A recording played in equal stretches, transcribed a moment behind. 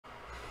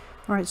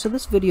Alright, so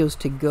this video is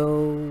to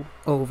go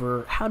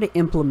over how to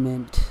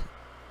implement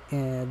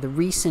the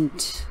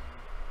recent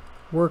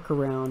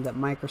workaround that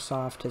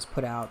Microsoft has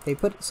put out. They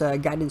put a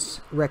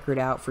guidance record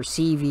out for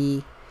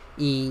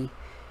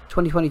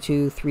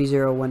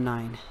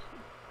CVE-2022-30190,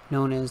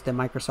 known as the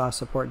Microsoft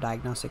Support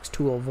Diagnostics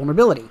Tool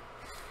Vulnerability.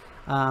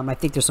 I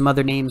think there's some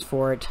other names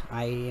for it.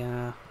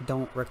 I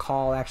don't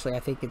recall. Actually, I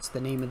think it's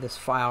the name of this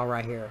file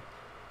right here,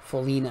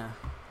 Follina.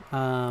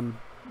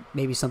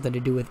 Maybe something to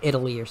do with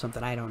Italy or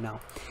something, I don't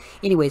know.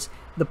 Anyways,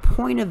 the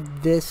point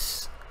of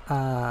this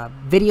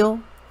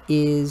video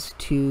is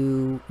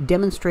to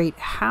demonstrate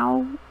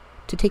how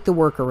to take the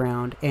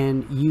workaround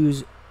and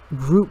use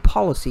group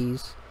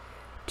policies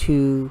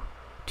to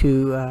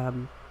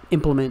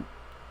implement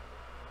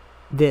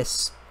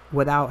this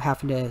without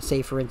having to,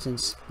 say, for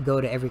instance, go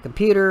to every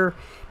computer.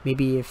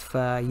 Maybe if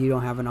you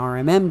don't have an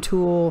RMM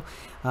tool,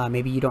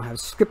 maybe you don't have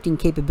scripting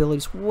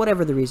capabilities,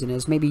 whatever the reason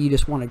is. Maybe you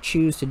just want to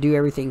choose to do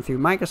everything through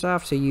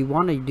Microsoft, so you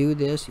want to do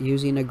this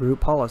using a group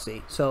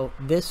policy. So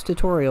this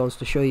tutorial is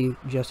to show you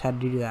just how to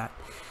do that.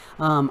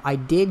 I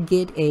did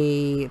get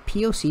a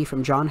POC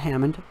from John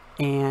Hammond,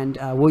 and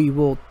we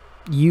will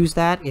use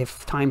that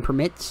if time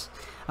permits,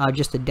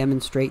 just to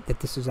demonstrate that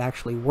this is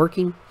actually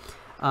working.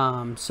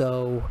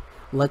 So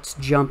let's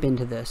jump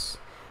into this.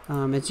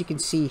 As you can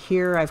see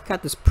here, I've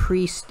got this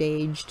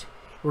pre-staged.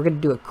 We're going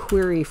to do a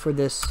query for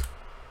this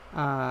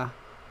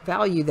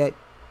value that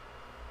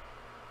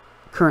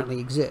currently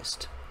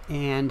exists.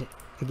 And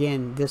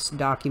again, this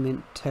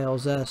document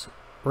tells us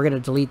we're going to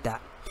delete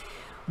that.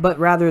 But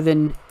rather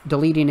than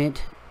deleting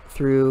it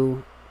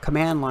through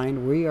command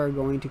line, we are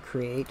going to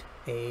create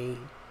a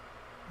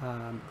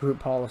group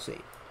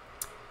policy.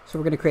 So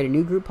we're going to create a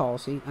new group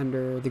policy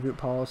under the group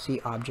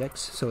policy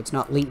objects, so it's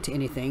not linked to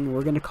anything.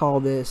 We're going to call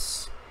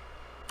this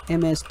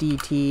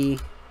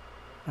MSDT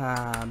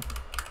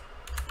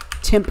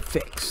Temp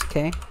fix.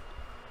 Okay.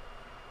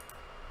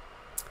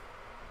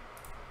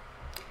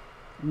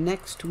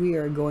 Next, we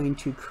are going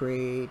to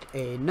create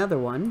another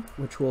one,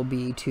 which will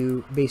be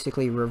to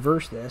basically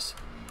reverse this,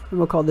 and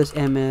we'll call this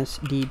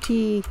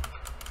MSDT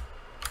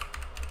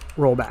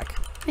Rollback.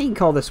 And you can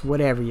call this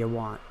whatever you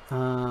want.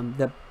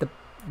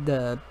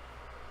 The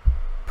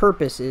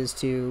purpose is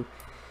to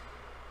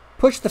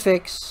push the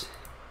fix,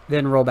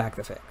 then roll back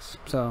the fix.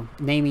 So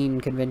naming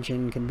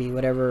convention can be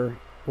whatever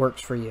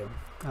works for you.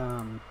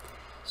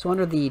 So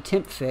under the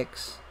temp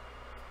fix,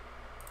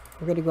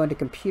 we're going to go into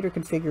computer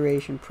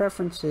configuration,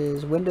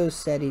 preferences, Windows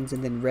settings,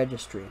 and then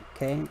registry.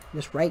 Okay,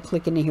 just right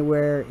click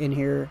anywhere in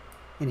here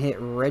and hit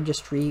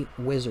registry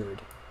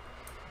wizard.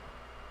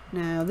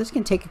 Now this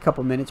can take a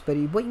couple minutes, but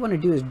what you want to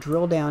do is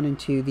drill down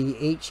into the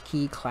H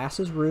key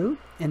classes root,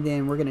 and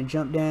then we're going to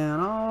jump down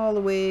all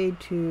the way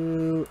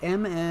to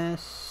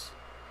MS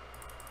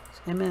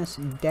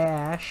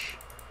dash.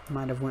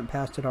 Might have went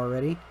past it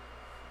already.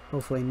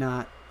 Hopefully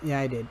not. Yeah,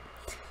 I did.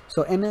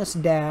 So MS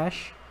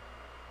dash.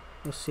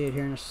 We'll see it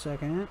here in a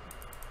second.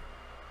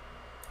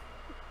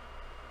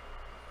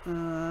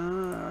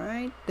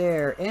 Right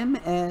there,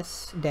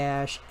 MS-MSDT.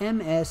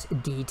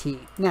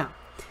 Now,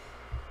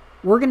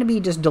 we're going to be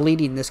just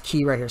deleting this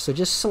key right here. So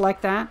just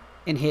select that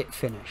and hit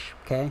finish,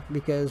 okay?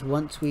 Because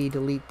once we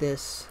delete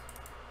this,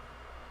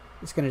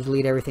 it's going to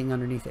delete everything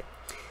underneath it.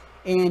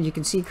 And you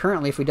can see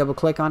currently, if we double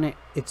click on it,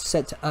 it's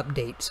set to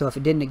update. So if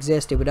it didn't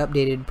exist, it would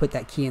update it and put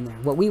that key in there.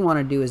 What we want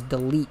to do is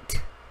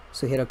delete.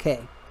 So hit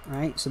OK. All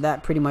right. So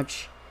that pretty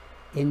much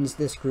ends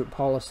this group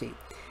policy.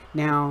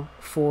 Now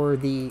for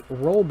the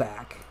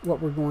rollback,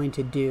 what we're going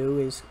to do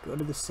is go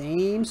to the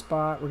same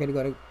spot. We're going to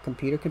go to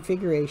computer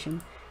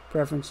configuration,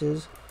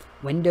 preferences,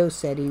 Windows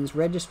settings,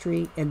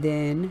 registry, and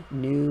then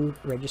new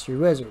registry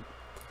wizard.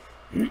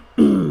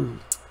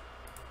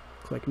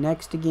 Click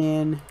next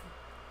again.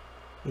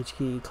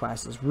 HKey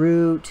classes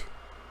root,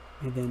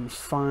 and then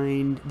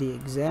find the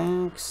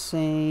exact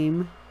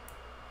same.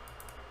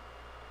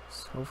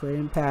 So hopefully I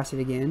didn't pass it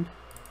again.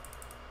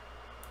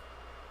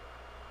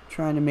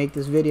 Trying to make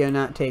this video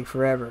not take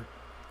forever.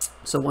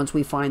 So once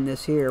we find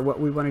this here, what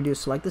we want to do is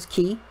select this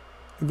key,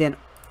 and then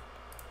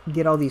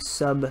get all these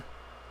sub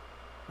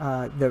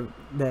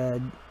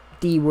the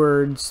D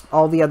words,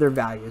 all the other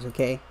values.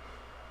 Okay,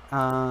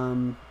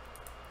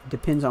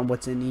 depends on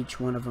what's in each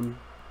one of them.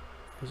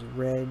 There's a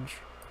reg,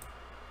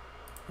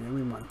 and then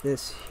we want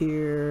this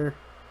here.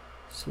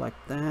 Select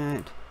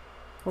that.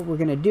 What we're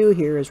going to do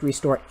here is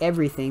restore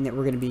everything that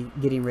we're going to be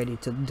getting ready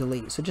to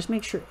delete. So just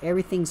make sure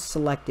everything's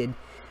selected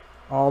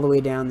all the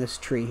way down this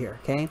tree here,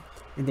 okay?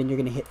 And then you're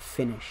going to hit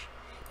finish.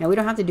 Now we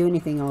don't have to do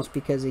anything else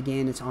because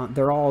again, it's on.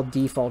 They're all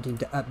defaulting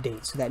to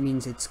update, so that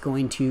means it's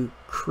going to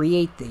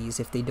create these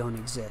if they don't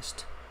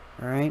exist.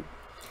 All right.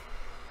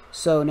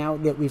 So now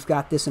that we've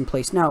got this in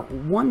place, now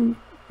one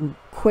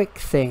quick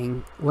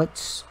thing.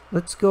 Let's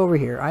go over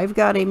here. I've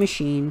got a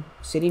machine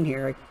sitting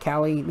here, a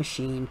Kali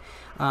machine.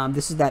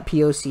 This is that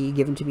POC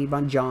given to me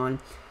by John,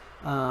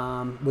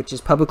 which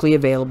is publicly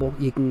available.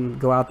 You can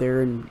go out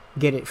there and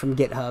get it from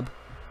GitHub.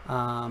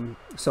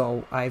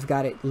 So I've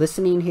got it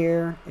listening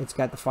here. It's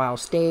got the file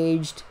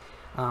staged.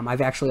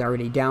 I've actually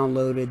already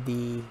downloaded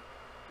the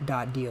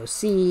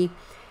 .doc,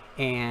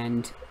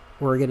 and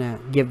we're gonna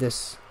give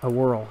this a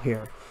whirl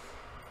here.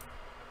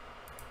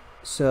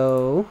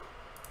 So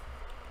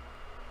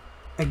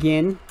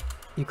again,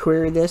 you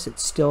query this, it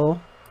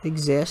still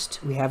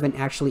exists. We haven't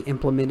actually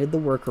implemented the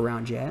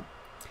workaround yet.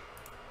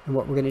 And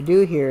what we're going to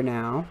do here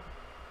now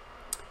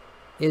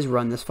is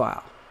run this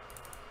file.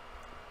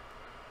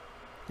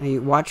 Now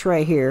you watch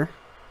right here.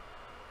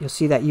 You'll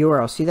see that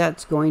URL. See,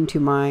 that's going to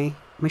my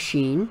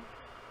machine.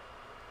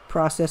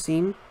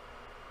 Processing.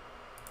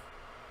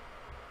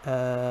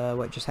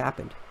 What just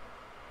happened?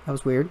 That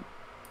was weird.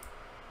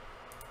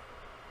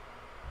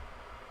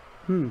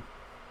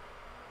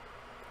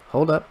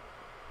 Hold up.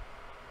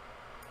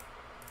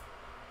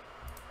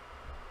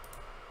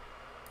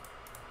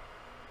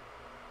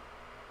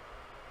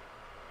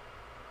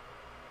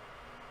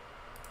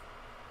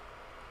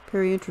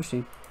 Very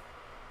interesting.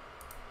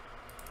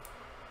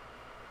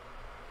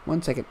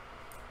 One second.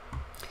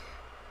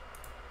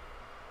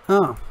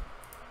 Oh,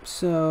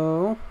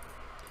 so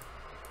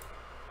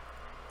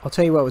I'll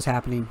tell you what was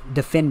happening.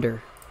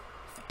 Defender's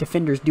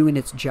doing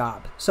its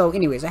job. So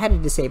anyways, I had to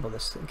disable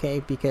this,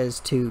 okay?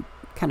 Because to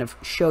kind of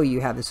show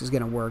you how this is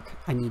going to work,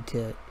 I need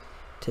to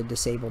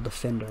disable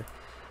Defender.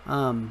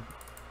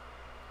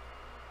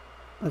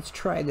 Let's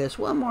try this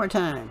one more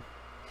time.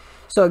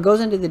 So it goes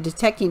into the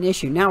detecting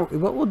issue. Now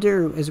what we'll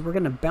do is we're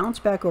going to bounce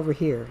back over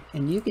here,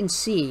 and you can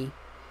see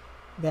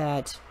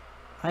that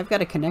I've got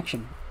a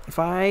connection. If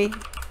I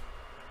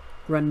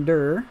run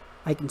dir,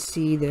 I can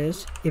see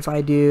this. If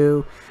I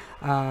do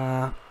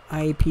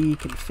IP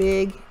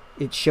config,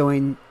 it's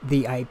showing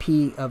the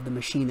IP of the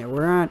machine that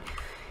we're at.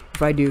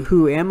 If I do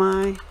who am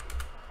I,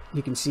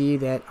 you can see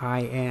that I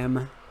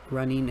am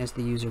running as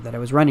the user that I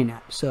was running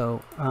at.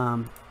 So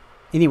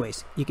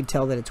anyways, you can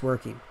tell that it's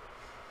working.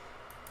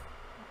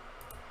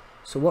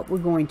 So what we're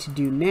going to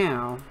do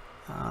now,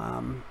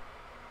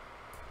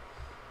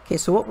 okay,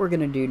 so what we're going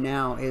to do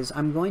now is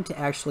I'm going to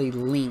actually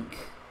link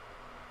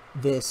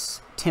this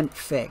temp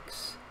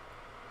fix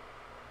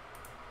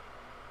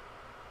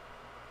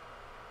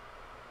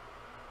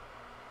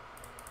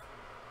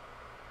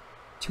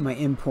to my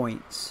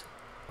endpoints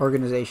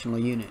organizational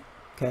unit,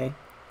 okay?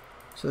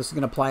 So this is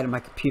going to apply to my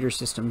computer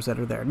systems that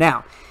are there.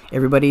 Now,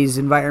 everybody's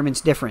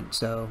environment's different,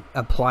 so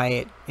apply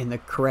it in the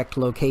correct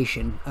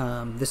location.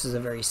 This is a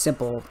very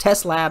simple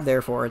test lab,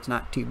 therefore it's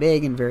not too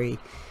big and very,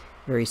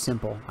 very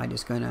simple. I'm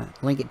just going to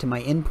link it to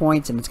my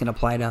endpoints, and it's going to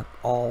apply to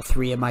all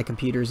 3 of my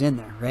computers in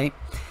there, right?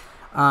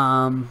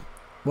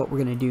 What we're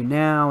going to do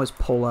now is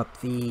pull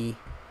up the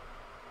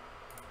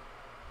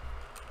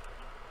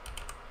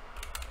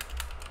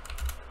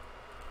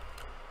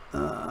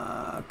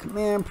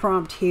command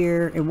prompt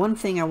here, and one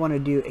thing I want to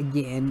do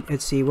again,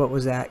 let's see, what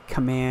was that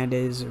command,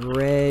 is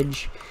reg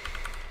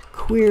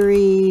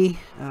query,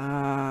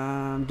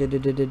 what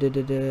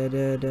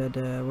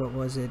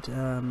was it,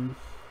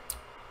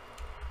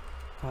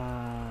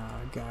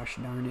 gosh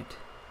darn it,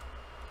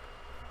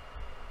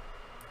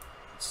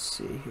 let's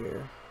see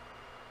here,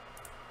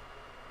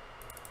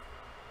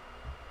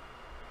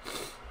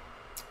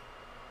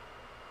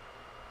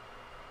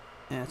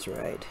 that's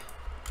right,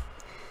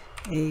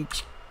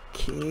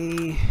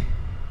 HK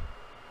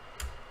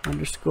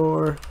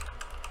underscore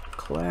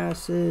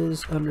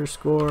classes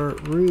underscore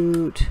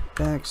root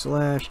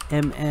backslash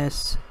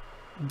MS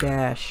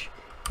dash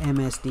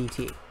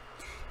MSDT,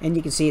 and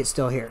you can see it's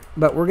still here,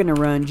 but we're going to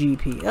run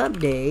GP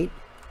update,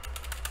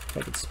 if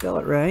I can spell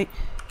it right,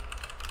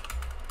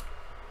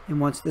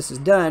 and once this is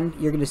done,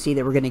 you're going to see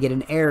that we're going to get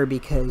an error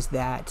because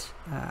that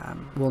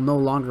will no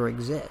longer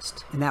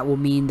exist, and that will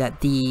mean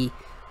that the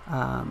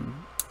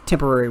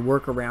temporary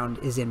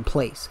workaround is in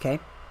place, okay?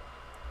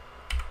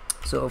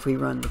 So if we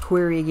run the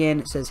query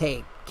again, it says,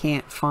 hey,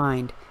 can't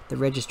find the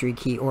registry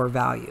key or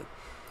value.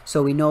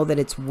 So we know that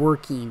it's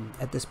working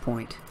at this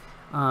point,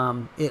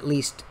 at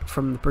least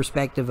from the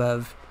perspective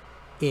of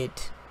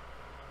it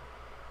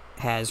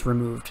has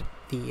removed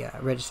the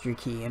registry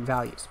key and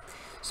values.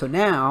 So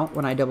now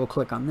when I double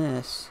click on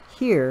this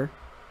here,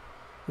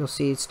 you'll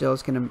see it still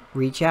is going to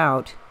reach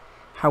out.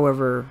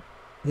 However,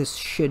 this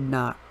should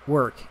not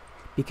work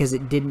because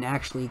it didn't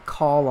actually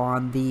call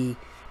on the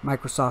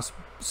Microsoft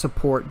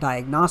Support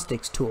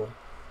Diagnostics tool.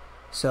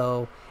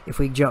 So if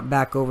we jump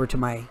back over to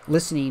my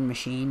listening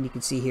machine, you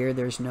can see here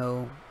there's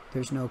no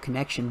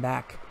connection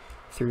back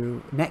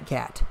through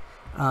netcat.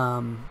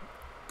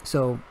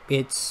 So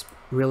it's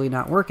really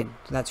not working.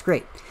 So that's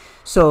great.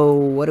 So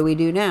what do we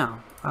do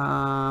now?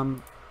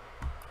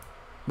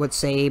 Let's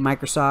say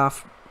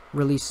Microsoft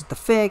releases the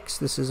fix.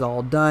 This is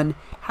all done.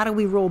 How do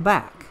we roll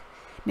back?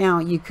 Now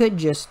you could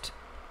just,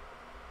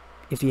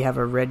 if you have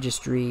a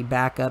registry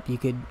backup, you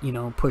could, you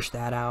know, push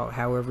that out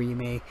however you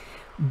may.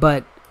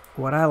 But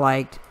what I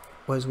liked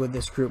was with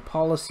this group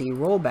policy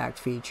rollback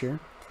feature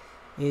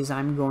is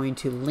I'm going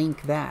to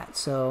link that.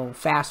 So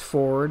fast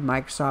forward,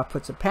 Microsoft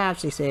puts a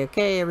patch. They say,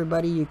 okay,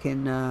 everybody, you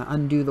can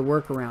undo the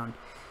workaround.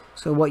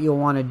 So what you'll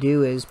want to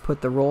do is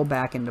put the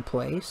rollback into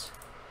place,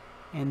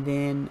 and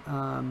then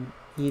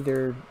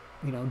either,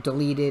 you know,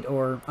 delete it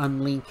or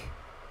unlink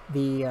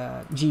the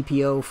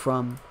GPO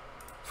from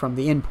from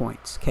the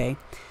endpoints. Okay,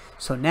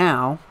 so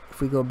now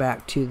if we go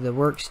back to the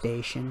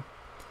workstation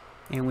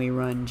and we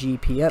run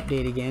GP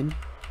update again,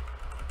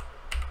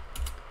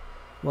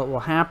 what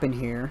will happen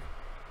here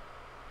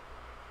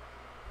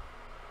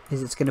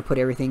is it's going to put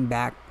everything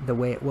back the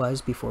way it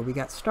was before we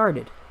got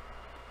started.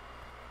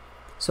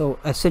 So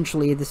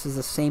essentially this is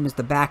the same as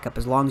the backup,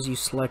 as long as you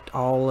select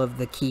all of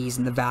the keys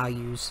and the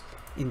values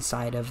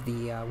inside of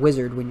the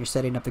wizard when you're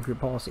setting up the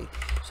group policy.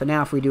 So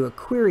now if we do a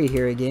query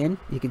here again,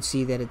 you can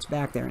see that it's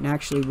back there. And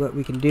actually what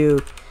we can do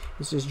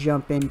is just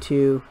jump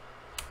into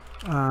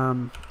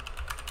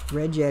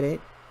regedit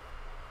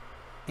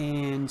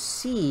and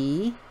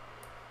see,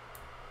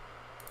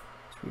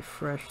 let's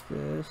refresh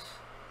this.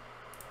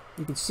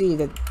 You can see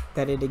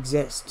that it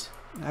exists.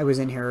 I was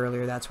in here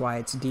earlier, that's why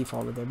it's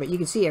defaulted there, but you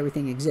can see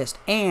everything exists.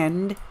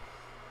 And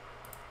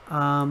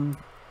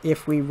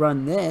if we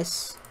run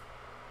this,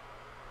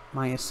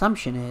 my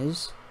assumption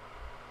is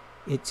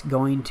it's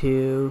going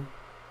to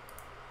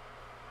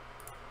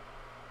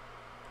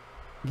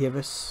give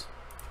us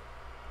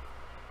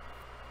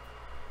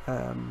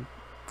a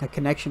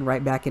connection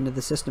right back into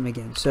the system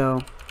again.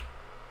 So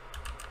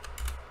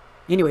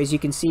anyways, you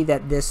can see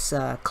that this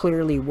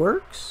clearly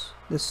works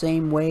the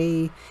same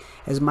way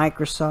as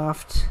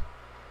Microsoft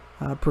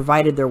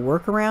provided their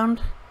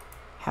workaround.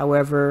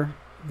 However,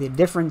 the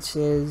difference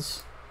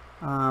is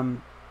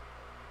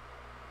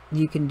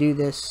you can do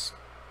this,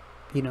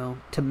 you know,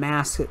 to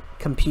mask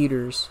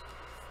computers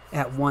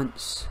at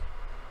once,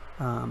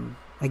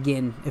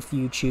 again, if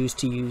you choose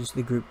to use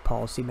the group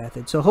policy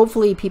method. So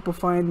hopefully people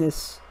find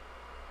this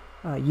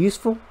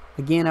useful.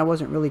 Again, I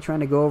wasn't really trying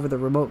to go over the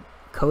remote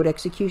code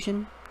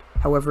execution.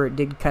 However, it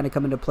did kind of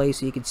come into play,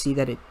 so you could see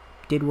that it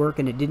did work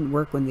and it didn't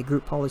work when the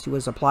group policy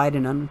was applied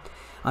and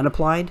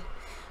unapplied.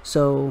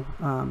 So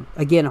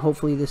again,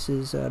 hopefully this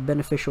is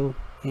beneficial,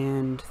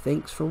 and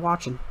thanks for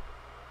watching.